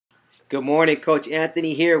Good morning, Coach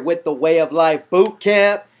Anthony here with the Way of Life Boot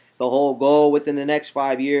Camp. The whole goal within the next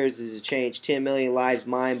 5 years is to change 10 million lives,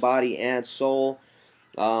 mind, body, and soul.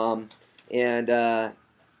 But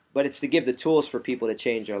it's to give the tools for people to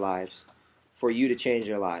change their lives, for you to change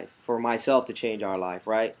your life, for myself to change our life,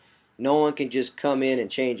 right? No one can just come in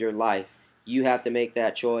and change your life. You have to make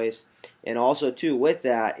that choice. And also, too, with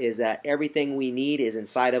that is that everything we need is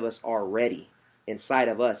inside of us already. Inside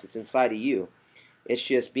of us. It's inside of you. It's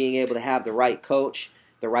just being able to have the right coach,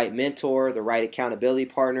 the right mentor, the right accountability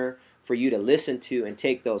partner for you to listen to and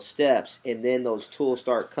take those steps. And then those tools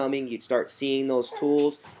start coming. You start seeing those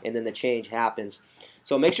tools, and then the change happens.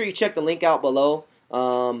 So make sure you check the link out below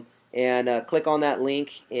and click on that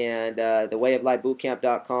link and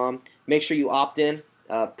thewayoflifebootcamp.com. Make sure you opt in.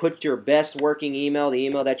 Put your best working email, the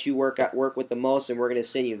email that you work with the most, and we're going to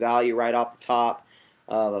send you value right off the top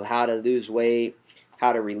of how to lose weight,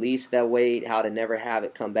 how to release that weight, how to never have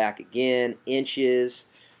it come back again, inches,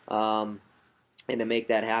 and to make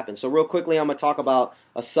that happen. So real quickly, I'm going to talk about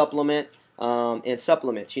a supplement and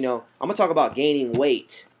supplements. I'm going to talk about gaining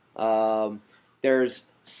weight. There's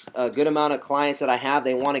a good amount of clients that I have,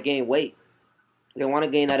 they want to gain weight. They want to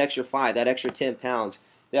gain that extra 5, that extra 10 pounds.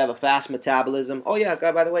 They have a fast metabolism. Oh, yeah,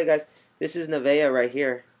 by the way, guys, this is Nevaeh right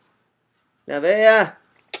here. Nevaeh,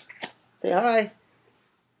 say hi.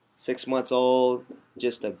 6 months old,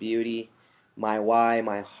 just a beauty. My why,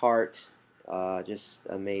 my heart, just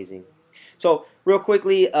amazing. So, real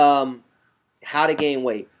quickly, how to gain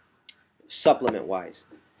weight, supplement-wise.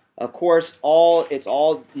 Of course,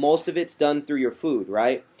 most of it's done through your food,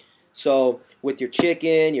 right? So, with your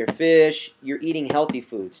chicken, your fish, you're eating healthy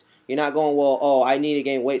foods. You're not going, well, I need to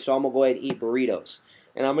gain weight, so I'm going to go ahead and eat burritos.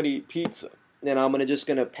 And I'm going to eat pizza. And I'm just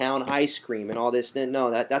going to pound ice cream and all this.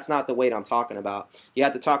 No, that's not the weight I'm talking about. You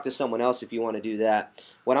have to talk to someone else if you want to do that.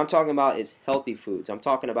 What I'm talking about is healthy foods. I'm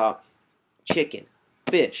talking about chicken,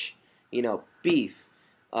 fish, beef,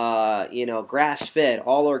 grass-fed,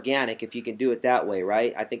 all organic if you can do it that way,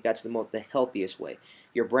 right? I think that's the healthiest way.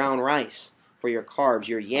 Your brown rice for your carbs,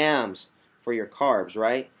 your yams for your carbs,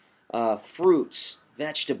 right? Fruits,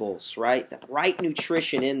 vegetables, right? The right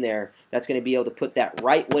nutrition in there that's going to be able to put that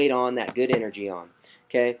right weight on, that good energy on,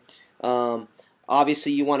 okay?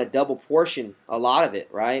 Obviously, you want to double portion a lot of it,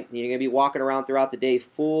 right? You're going to be walking around throughout the day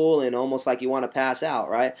full and almost like you want to pass out,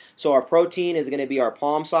 right? So our protein is going to be our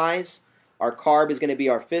palm size, our carb is going to be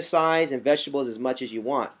our fist size, and vegetables as much as you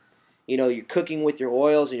want. You're cooking with your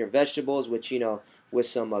oils and your vegetables, which, with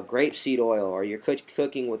some grapeseed oil, or you're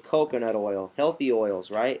cooking with coconut oil, healthy oils,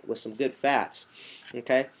 right, with some good fats,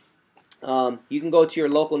 okay? You can go to your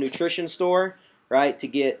local nutrition store, right, to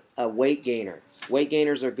get a weight gainer. Weight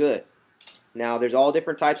gainers are good. Now, there's all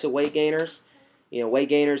different types of weight gainers. Weight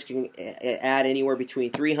gainers can add anywhere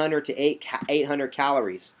between 300 to 800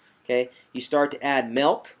 calories, okay? You start to add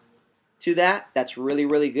milk to that. That's really,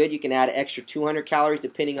 really good. You can add an extra 200 calories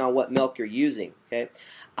depending on what milk you're using, okay?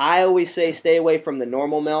 I always say stay away from the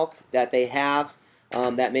normal milk that they have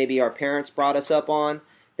that maybe our parents brought us up on.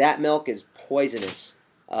 That milk is poisonous.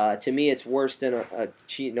 To me, it's worse than a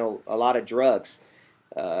lot of drugs.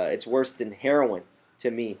 It's worse than heroin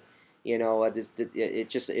to me.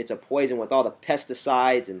 It's a poison with all the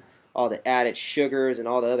pesticides and all the added sugars and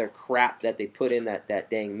all the other crap that they put in that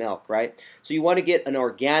dang milk, right? So you want to get an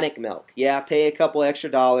organic milk. Yeah, pay a couple extra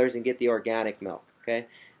dollars and get the organic milk, okay?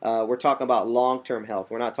 We're talking about long-term health.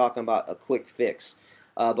 We're not talking about a quick fix.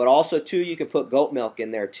 But also, too, you can put goat milk in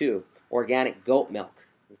there, too. Organic goat milk,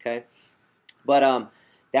 okay? But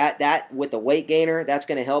that with the weight gainer, that's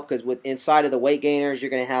going to help because inside of the weight gainers, you're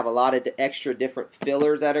going to have a lot of extra different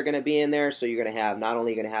fillers that are going to be in there. So you're going to have not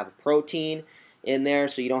only going to have a protein in there,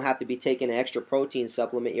 so you don't have to be taking an extra protein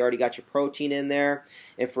supplement. You already got your protein in there.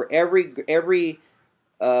 And for every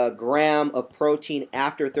gram of protein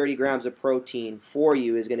after 30 grams of protein for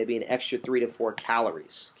you is going to be an extra 3 to 4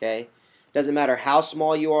 calories, okay? Doesn't matter how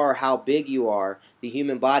small you are or how big you are, the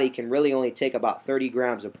human body can really only take about 30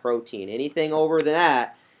 grams of protein. Anything over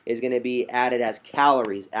that is going to be added as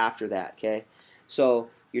calories after that, okay? So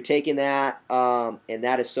you're taking that, and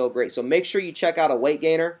that is so great. So make sure you check out a weight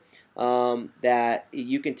gainer that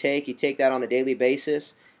you can take. You take that on a daily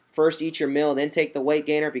basis. First, eat your meal, then take the weight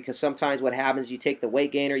gainer, because sometimes what happens, you take the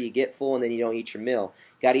weight gainer, you get full, and then you don't eat your meal.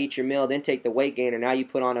 You got to eat your meal, then take the weight gainer. Now you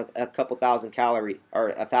put on a couple thousand calories,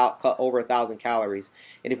 or over 1,000 calories.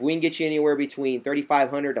 And if we can get you anywhere between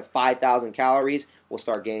 3,500 to 5,000 calories, we'll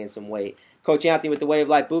start gaining some weight. Coach Anthony with the Way of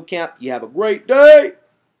Life Boot Camp. You have a great day.